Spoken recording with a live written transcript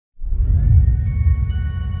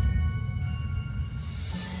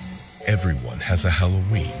everyone has a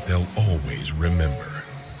Halloween they'll always remember.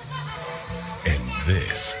 And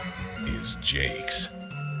this is Jake's.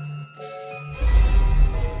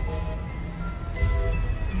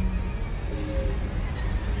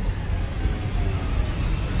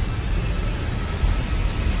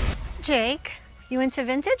 Jake, you into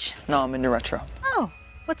vintage? No, I'm into retro. Oh,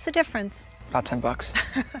 what's the difference? About $10.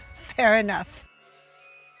 Fair enough.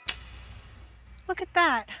 Look at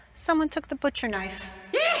that. Someone took the butcher knife.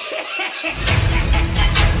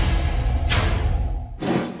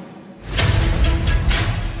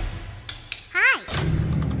 Hi.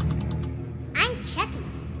 I'm Chucky.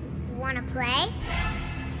 Wanna play?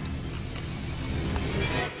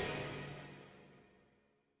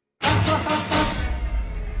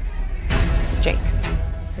 Jake,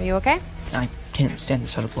 are you okay? I can't stand the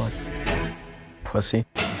sight of blood. Pussy.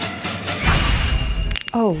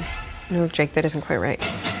 Oh, no, Jake, that isn't quite right.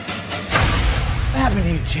 What happened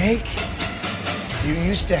to you, Jake? You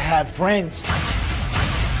used to have friends.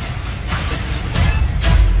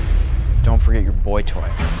 Don't forget your boy toy.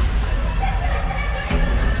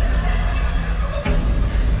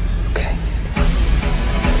 Okay.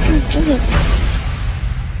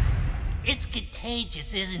 It's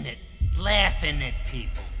contagious, isn't it? Laughing at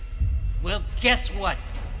people. Well, guess what,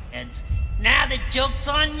 Eds? Now the joke's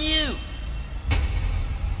on you.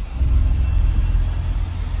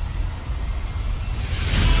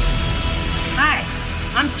 Hi,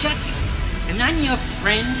 I'm Chucky, and I'm your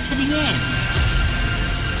friend to the end.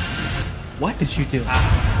 What did you do?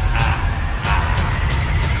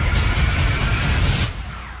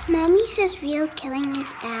 Mommy says real killing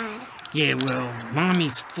is bad. Yeah, well,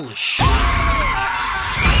 Mommy's full of shit.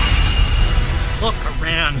 Look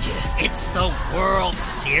around you. It's the World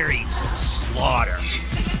Series of Slaughter.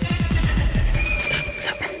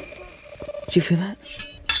 Stop. Did you feel that?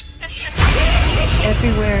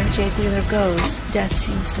 Everywhere Jake Wheeler goes, death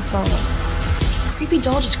seems to follow. This creepy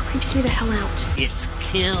doll just creeps me the hell out. It's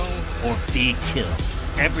kill or be killed.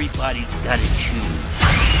 Everybody's gotta choose.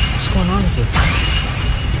 What's going on with you?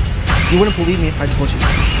 You wouldn't believe me if I told you.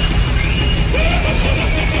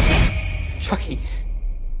 Chucky.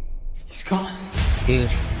 He's gone.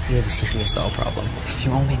 Dude, you have a serious doll problem. If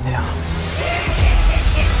you only knew.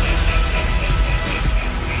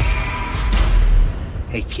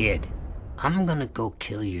 Hey kid, I'm gonna go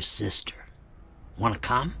kill your sister. Wanna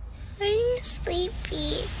come? I'm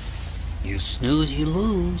sleepy. You snooze, you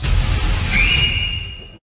lose.